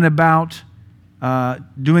 who went about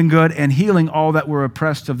doing good and healing all that were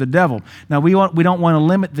oppressed of the devil. Now, we don't want to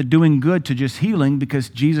limit the doing good to just healing, because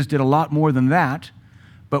Jesus did a lot more than that,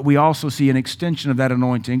 but we also see an extension of that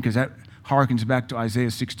anointing, because that harkens back to Isaiah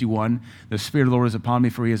 61. The Spirit of the Lord is upon me,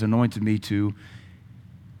 for He has anointed me to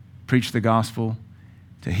preach the gospel,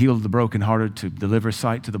 to heal the brokenhearted, to deliver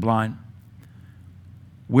sight to the blind.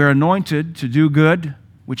 We're anointed to do good,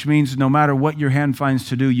 which means no matter what your hand finds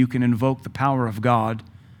to do, you can invoke the power of God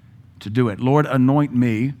to do it. Lord, anoint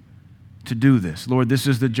me to do this. Lord, this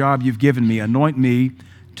is the job you've given me. Anoint me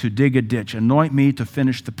to dig a ditch. Anoint me to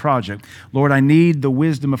finish the project. Lord, I need the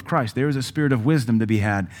wisdom of Christ. There is a spirit of wisdom to be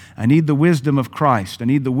had. I need the wisdom of Christ. I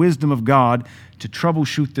need the wisdom of God to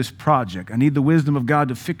troubleshoot this project. I need the wisdom of God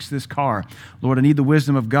to fix this car. Lord, I need the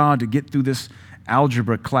wisdom of God to get through this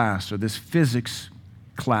algebra class or this physics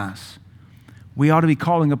class. We ought to be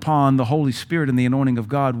calling upon the Holy Spirit and the anointing of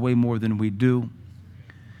God way more than we do.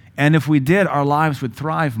 And if we did, our lives would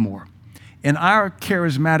thrive more. In our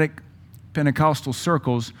charismatic Pentecostal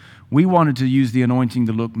circles, we wanted to use the anointing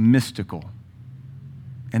to look mystical.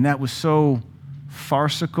 And that was so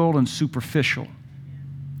farcical and superficial.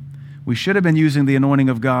 We should have been using the anointing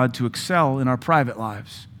of God to excel in our private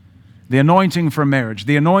lives. The anointing for marriage,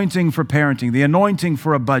 the anointing for parenting, the anointing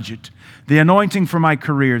for a budget, the anointing for my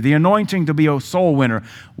career, the anointing to be a soul winner.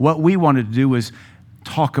 What we wanted to do was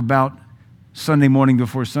talk about Sunday morning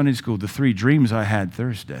before Sunday school, the 3 dreams I had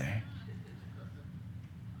Thursday.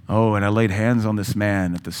 Oh, and I laid hands on this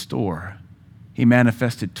man at the store. He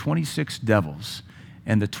manifested 26 devils,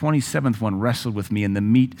 and the 27th one wrestled with me in the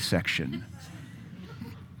meat section.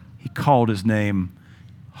 He called his name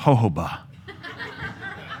Hohoba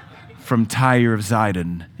from Tyre of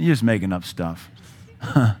Zidon. You're just making up stuff.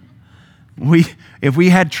 If we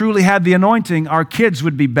had truly had the anointing, our kids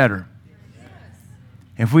would be better.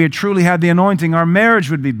 If we had truly had the anointing, our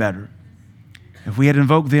marriage would be better. If we had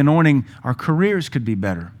invoked the anointing, our careers could be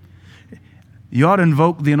better. You ought to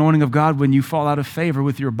invoke the anointing of God when you fall out of favor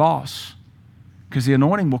with your boss, because the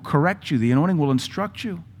anointing will correct you. The anointing will instruct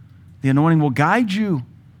you. The anointing will guide you.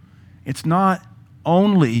 It's not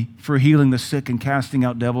only for healing the sick and casting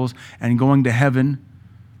out devils and going to heaven,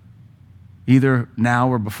 either now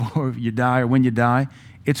or before you die or when you die.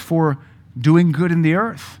 It's for doing good in the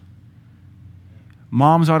earth.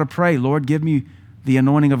 Moms ought to pray, Lord, give me the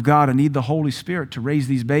anointing of God. I need the Holy Spirit to raise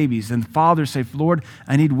these babies. And fathers say, Lord,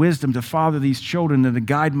 I need wisdom to father these children and to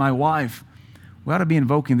guide my wife. We ought to be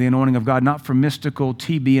invoking the anointing of God, not for mystical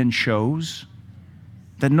TBN shows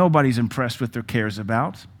that nobody's impressed with or cares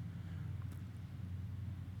about,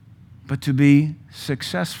 but to be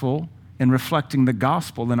successful in reflecting the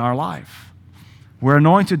gospel in our life. We're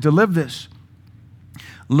anointed to live this.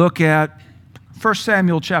 Look at 1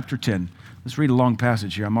 Samuel chapter 10. Let's read a long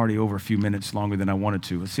passage here. I'm already over a few minutes longer than I wanted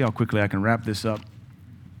to. Let's see how quickly I can wrap this up.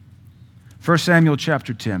 1 Samuel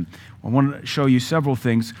chapter 10. I want to show you several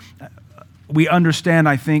things. We understand,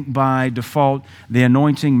 I think, by default, the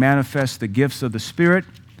anointing manifests the gifts of the Spirit.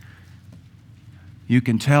 You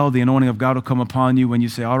can tell the anointing of God will come upon you when you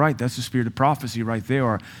say, all right, that's the spirit of prophecy right there,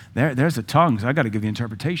 or there's the tongues. I got to give the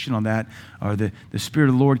interpretation on that. Or the Spirit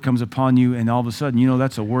of the Lord comes upon you, and all of a sudden, you know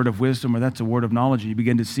that's a word of wisdom or that's a word of knowledge, and you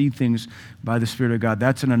begin to see things by the Spirit of God.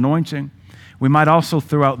 That's an anointing. We might also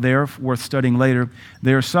throw out there, worth studying later,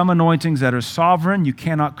 there are some anointings that are sovereign. You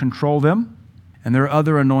cannot control them. And there are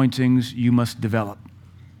other anointings you must develop.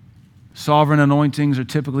 Sovereign anointings are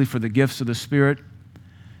typically for the gifts of the Spirit.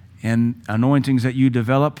 And anointings that you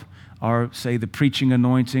develop are, say, the preaching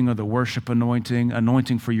anointing or the worship anointing,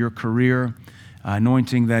 anointing for your career,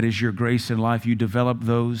 anointing that is your grace in life. You develop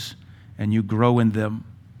those and you grow in them.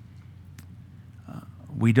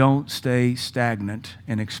 We don't stay stagnant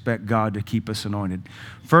and expect God to keep us anointed.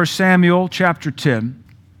 1 Samuel chapter 10,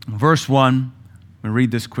 verse 1. I'm going to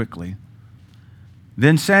read this quickly.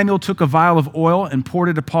 Then Samuel took a vial of oil and poured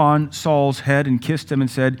it upon Saul's head and kissed him and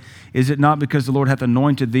said, is it not because the Lord hath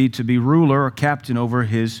anointed thee to be ruler or captain over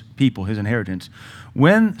his people, his inheritance?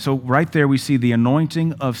 So right there we see the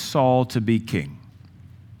anointing of Saul to be king.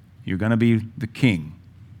 You're going to be the king.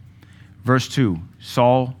 Verse 2,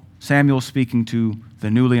 Samuel speaking to the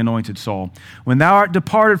newly anointed Saul. When thou art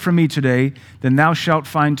departed from me today, then thou shalt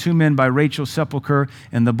find 2 men by Rachel's sepulchre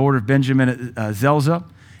in the border of Benjamin at Zelzah.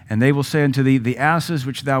 And they will say unto thee, the asses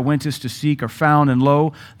which thou wentest to seek are found, and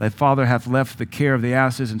lo, thy father hath left the care of the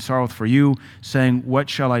asses, and sorroweth for you, saying, what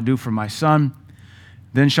shall I do for my son?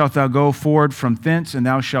 Then shalt thou go forward from thence, and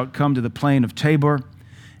thou shalt come to the plain of Tabor,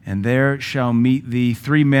 and there shall meet thee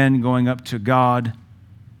 3 men going up to God,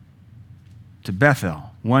 to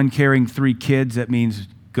Bethel, one carrying 3 kids. That means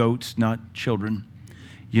goats, not children.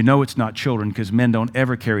 You know it's not children because men don't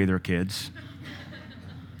ever carry their kids.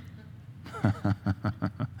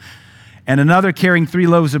 And another carrying 3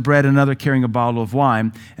 loaves of bread, and another carrying a bottle of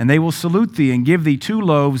wine. And they will salute thee and give thee 2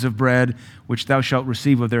 loaves of bread, which thou shalt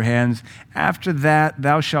receive of their hands. After that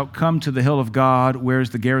thou shalt come to the hill of God, where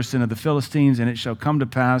is the garrison of the Philistines. And it shall come to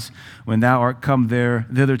pass, when thou art come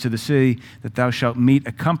thither to the city, that thou shalt meet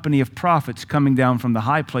a company of prophets coming down from the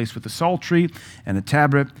high place with a psaltery and a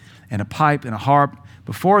tabret and a pipe and a harp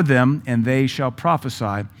before them, and they shall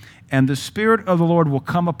prophesy. And the Spirit of the Lord will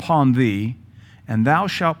come upon thee, and thou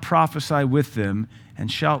shalt prophesy with them,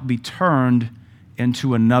 and shalt be turned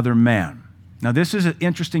into another man. Now, this is an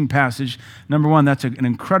interesting passage. Number one, that's an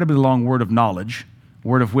incredibly long word of knowledge,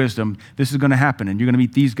 word of wisdom. This is going to happen, and you're going to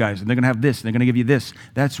meet these guys, and they're going to have this, and they're going to give you this.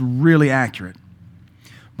 That's really accurate.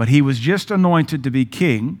 But he was just anointed to be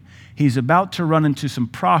king. He's about to run into some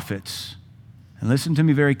prophets. And listen to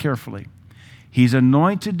me very carefully. He's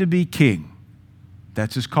anointed to be king.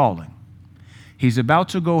 That's his calling. He's about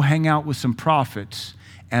to go hang out with some prophets,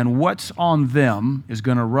 and what's on them is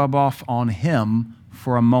going to rub off on him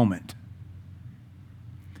for a moment.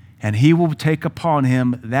 And he will take upon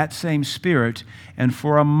him that same spirit, and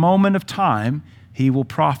for a moment of time, he will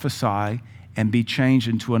prophesy and be changed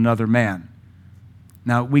into another man.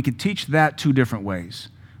 Now, we could teach that 2 different ways.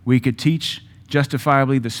 We could teach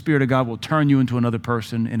justifiably the Spirit of God will turn you into another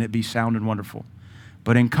person, and it be sound and wonderful.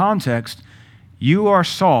 But in context, you are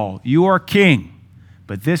Saul, you are king,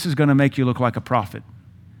 but this is going to make you look like a prophet.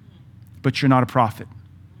 But you're not a prophet.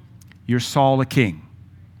 You're Saul, a king.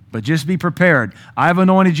 But just be prepared. I've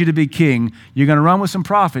anointed you to be king. You're going to run with some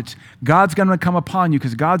prophets. God's going to come upon you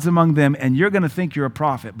because God's among them, and you're going to think you're a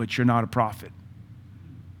prophet, but you're not a prophet.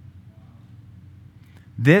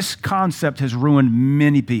 This concept has ruined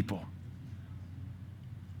many people.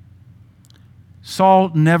 Saul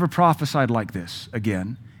never prophesied like this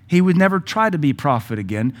again. He would never try to be prophet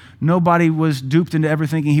again. Nobody was duped into ever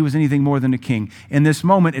thinking he was anything more than a king. In this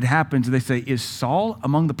moment, it happens. They say, is Saul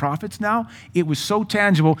among the prophets now? It was so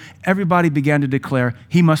tangible, everybody began to declare,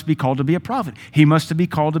 he must be called to be a prophet. He must be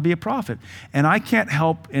called to be a prophet. And I can't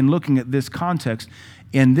help in looking at this context.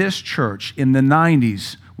 In this church, in the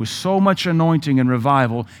 90s, with so much anointing and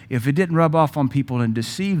revival, if it didn't rub off on people and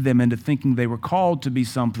deceive them into thinking they were called to be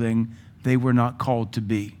something they were not called to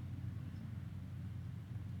be.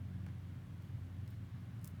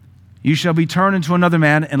 You shall be turned into another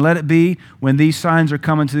man, and let it be, when these signs are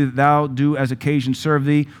come unto thee, that thou do as occasion serve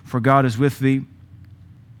thee, for God is with thee.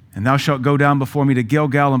 And thou shalt go down before me to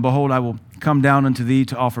Gilgal, and behold, I will come down unto thee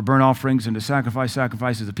to offer burnt offerings and to sacrifice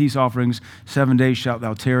sacrifices of peace offerings. 7 days shalt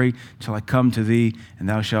thou tarry till I come to thee, and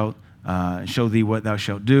thou shalt show thee what thou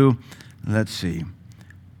shalt do. Let's see.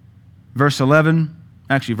 Verse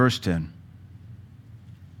 10.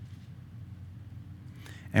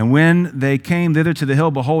 And when they came thither to the hill,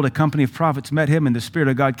 behold, a company of prophets met him, and the Spirit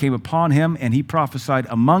of God came upon him, and he prophesied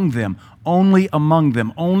among them. Only among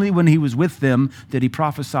them. Only when he was with them did he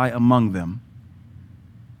prophesy among them.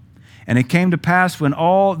 And it came to pass, when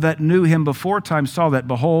all that knew him before time saw that,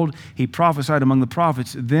 behold, he prophesied among the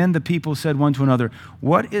prophets. Then the people said one to another,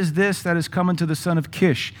 what is this that is come unto the son of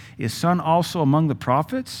Kish? Is son also among the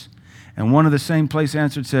prophets? And one of the same place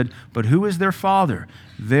answered, said, but who is their father?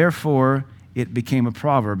 Therefore it became a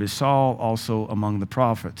proverb, is Saul also among the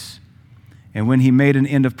prophets? And when he made an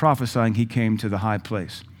end of prophesying, he came to the high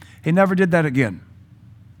place. He never did that again.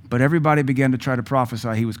 But everybody began to try to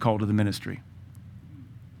prophesy he was called to the ministry.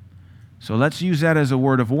 So let's use that as a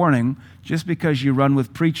word of warning. Just because you run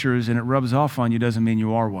with preachers and it rubs off on you doesn't mean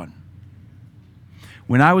you are one.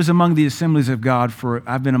 When I was among the Assemblies of God,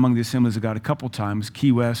 I've been among the Assemblies of God a couple times,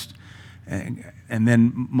 Key West, and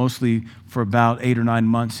then mostly for about 8 or 9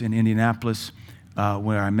 months in Indianapolis,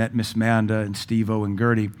 where I met Miss Manda and Steve-O and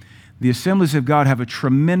Gertie. The Assemblies of God have a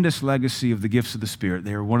tremendous legacy of the gifts of the Spirit.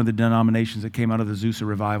 They are one of the denominations that came out of the Azusa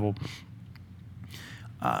revival.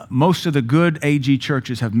 Most of the good AG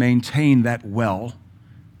churches have maintained that well,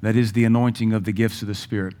 that is the anointing of the gifts of the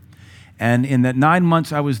Spirit. And in that 9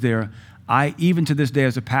 months I was there, even to this day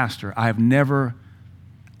as a pastor, I have never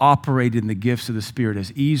operated in the gifts of the Spirit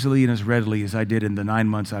as easily and as readily as I did in the 9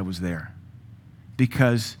 months I was there,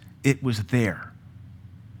 because it was there.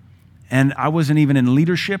 And I wasn't even in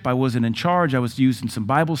leadership. I wasn't in charge. I was used in some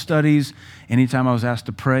Bible studies. Anytime I was asked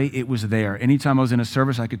to pray, it was there. Anytime I was in a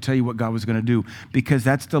service, I could tell you what God was going to do, because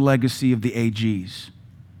that's the legacy of the AGs.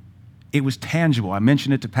 It was tangible. I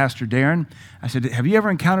mentioned it to Pastor Darren. I said, have you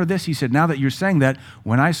ever encountered this? He said, now that you're saying that,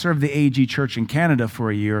 when I served the AG church in Canada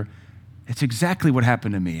for a year, it's exactly what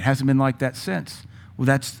happened to me. It hasn't been like that since. Well,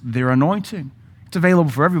 that's their anointing. It's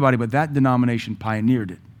available for everybody, but that denomination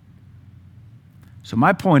pioneered it. So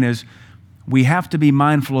my point is, we have to be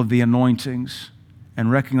mindful of the anointings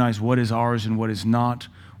and recognize what is ours and what is not,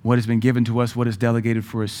 what has been given to us, what is delegated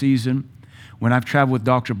for a season. When I've traveled with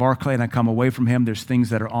Dr. Barclay and I come away from him, there's things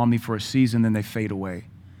that are on me for a season, then they fade away.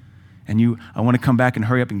 And I want to come back and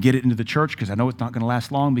hurry up and get it into the church, because I know it's not going to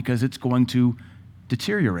last long, because it's going to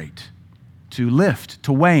deteriorate, to lift,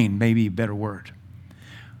 to wane, maybe a better word.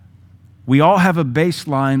 We all have a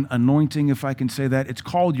baseline anointing, if I can say that. It's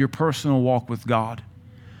called your personal walk with God.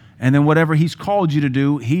 And then whatever He's called you to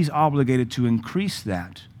do, He's obligated to increase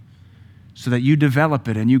that so that you develop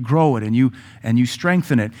it and you grow it and you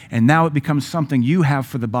strengthen it. And now it becomes something you have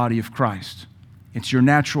for the body of Christ. It's your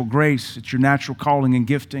natural grace. It's your natural calling and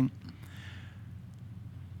gifting.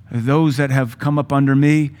 Those that have come up under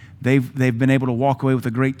me, they've been able to walk away with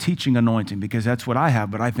a great teaching anointing, because that's what I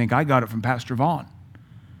have, but I think I got it from Pastor Vaughn.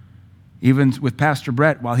 Even with Pastor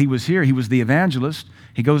Brett, while he was here, he was the evangelist.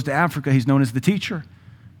 He goes to Africa, he's known as the teacher.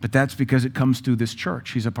 But that's because it comes through this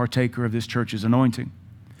church. He's a partaker of this church's anointing.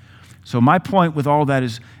 So my point with all that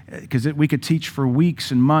is, because we could teach for weeks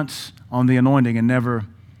and months on the anointing and never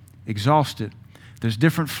exhaust it. There's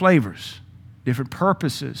different flavors, different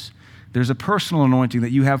purposes. There's a personal anointing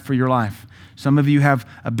that you have for your life. Some of you have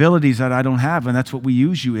abilities that I don't have, and that's what we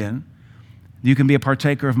use you in. You can be a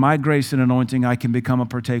partaker of my grace and anointing. I can become a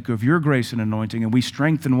partaker of your grace and anointing, and we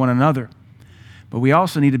strengthen one another. But we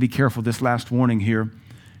also need to be careful, this last warning here.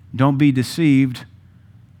 Don't be deceived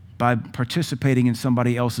by participating in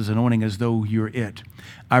somebody else's anointing as though you're it.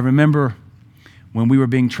 I remember when we were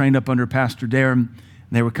being trained up under Pastor Darren,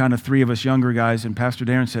 there were kind of three of us younger guys, and Pastor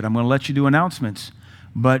Darren said, I'm going to let you do announcements,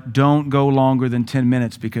 but don't go longer than 10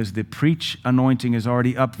 minutes, because the preach anointing is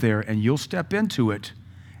already up there, and you'll step into it,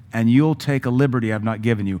 and you'll take a liberty I've not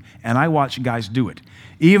given you. And I watched guys do it.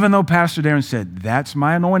 Even though Pastor Darren said, that's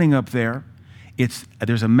my anointing up there,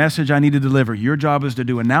 there's a message I need to deliver. Your job is to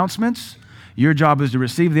do announcements. Your job is to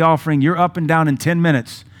receive the offering. You're up and down in 10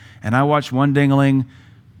 minutes. And I watched one ding-a-ling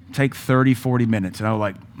take 30, 40 minutes. And I was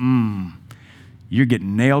like, you're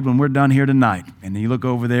getting nailed when we're done here tonight. And then you look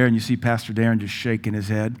over there and you see Pastor Darren just shaking his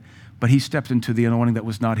head. But he stepped into the anointing that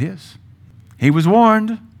was not his. He was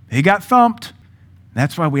warned. He got thumped.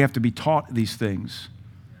 That's why we have to be taught these things.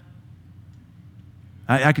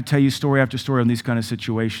 I could tell you story after story on these kind of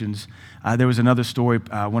situations. There was another story.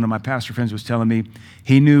 One of my pastor friends was telling me,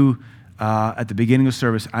 he knew at the beginning of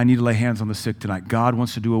service, I need to lay hands on the sick tonight. God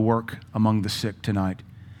wants to do a work among the sick tonight.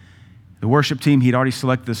 The worship team, he'd already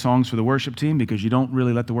selected the songs for the worship team, because you don't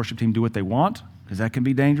really let the worship team do what they want, because that can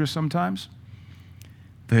be dangerous sometimes.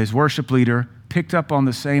 His worship leader picked up on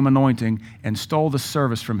the same anointing and stole the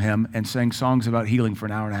service from him and sang songs about healing for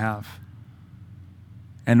an hour and a half.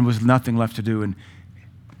 And there was nothing left to do, and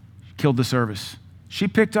killed the service. She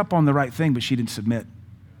picked up on the right thing, but she didn't submit.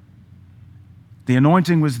 The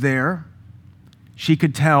anointing was there. She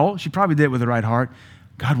could tell. She probably did it with the right heart.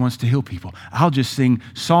 God wants to heal people. I'll just sing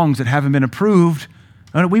songs that haven't been approved.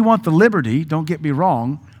 We want the liberty, don't get me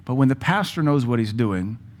wrong, but when the pastor knows what he's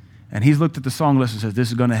doing, and he's looked at the song list and says, this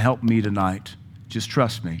is going to help me tonight, just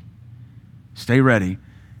trust me. Stay ready.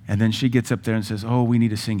 And then she gets up there and says, we need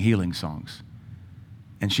to sing healing songs.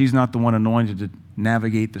 And she's not the one anointed to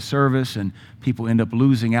navigate the service, and people end up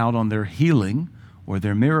losing out on their healing or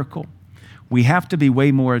their miracle. We have to be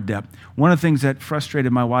way more adept. One of the things that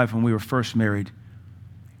frustrated my wife when we were first married,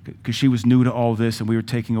 because she was new to all this and we were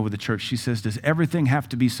taking over the church, she says, does everything have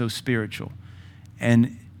to be so spiritual?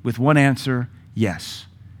 And with one answer, yes.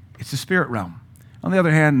 It's the spirit realm. On the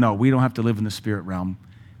other hand, no, we don't have to live in the spirit realm.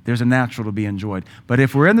 There's a natural to be enjoyed. But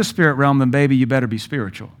if we're in the spirit realm, then baby, you better be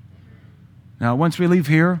spiritual. Now, once we leave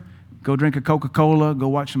here, go drink a Coca-Cola, go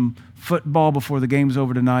watch some football before the game's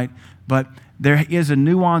over tonight. But there is a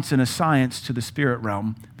nuance and a science to the spirit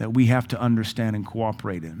realm that we have to understand and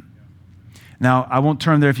cooperate in. Now, I won't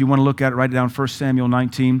turn there. If you want to look at it, write it down, 1 Samuel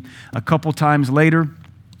 19. A couple times later,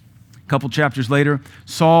 a couple chapters later,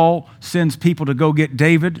 Saul sends people to go get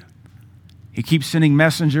David. He keeps sending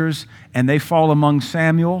messengers, and they fall among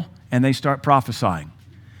Samuel, and they start prophesying.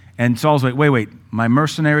 And Saul's like, wait, my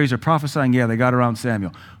mercenaries are prophesying. Yeah, they got around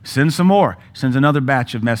Samuel. Send some more. Sends another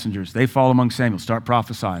batch of messengers. They fall among Samuel, start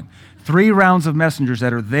prophesying. 3 rounds of messengers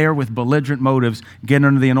that are there with belligerent motives, getting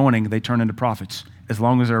under the anointing, they turn into prophets as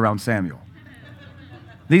long as they're around Samuel.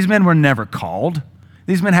 These men were never called.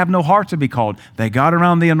 These men have no heart to be called. They got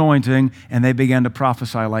around the anointing and they began to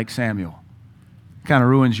prophesy like Samuel. Kind of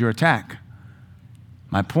ruins your attack.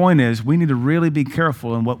 My point is, we need to really be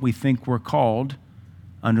careful in what we think we're called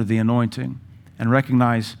under the anointing and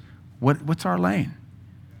recognize what's our lane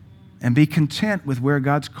and be content with where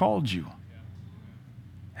God's called you.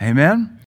 Amen?